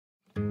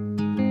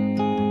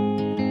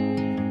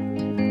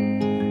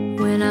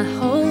When I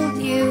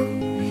hold you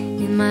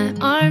in my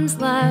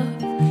arms, love,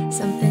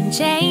 something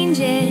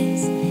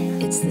changes.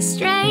 It's the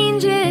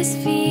strangest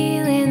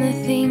feeling. The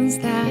things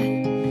that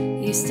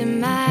used to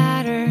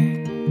matter,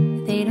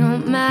 they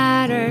don't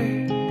matter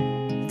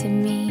to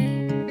me.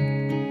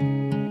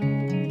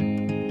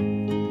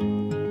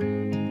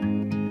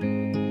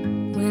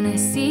 When I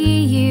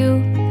see you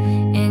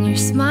and you're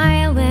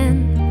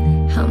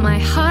smiling, how my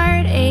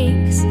heart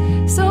aches,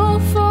 so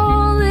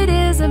full it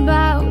is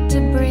about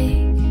to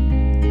break.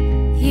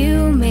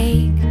 You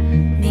make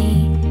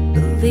me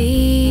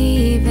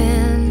believe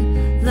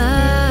in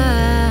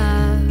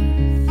love.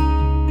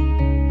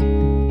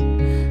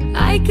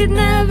 I could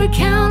never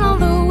count all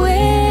the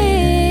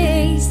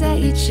ways that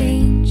you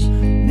change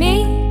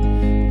me,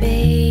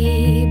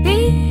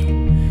 baby.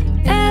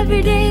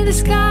 Every day the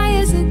sky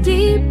is a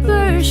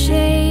deeper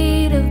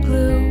shade of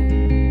blue.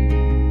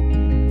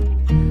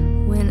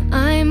 When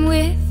I'm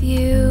with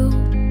you,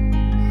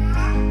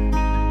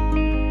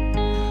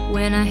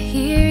 when I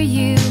hear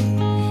you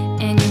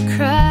and you're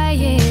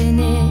crying,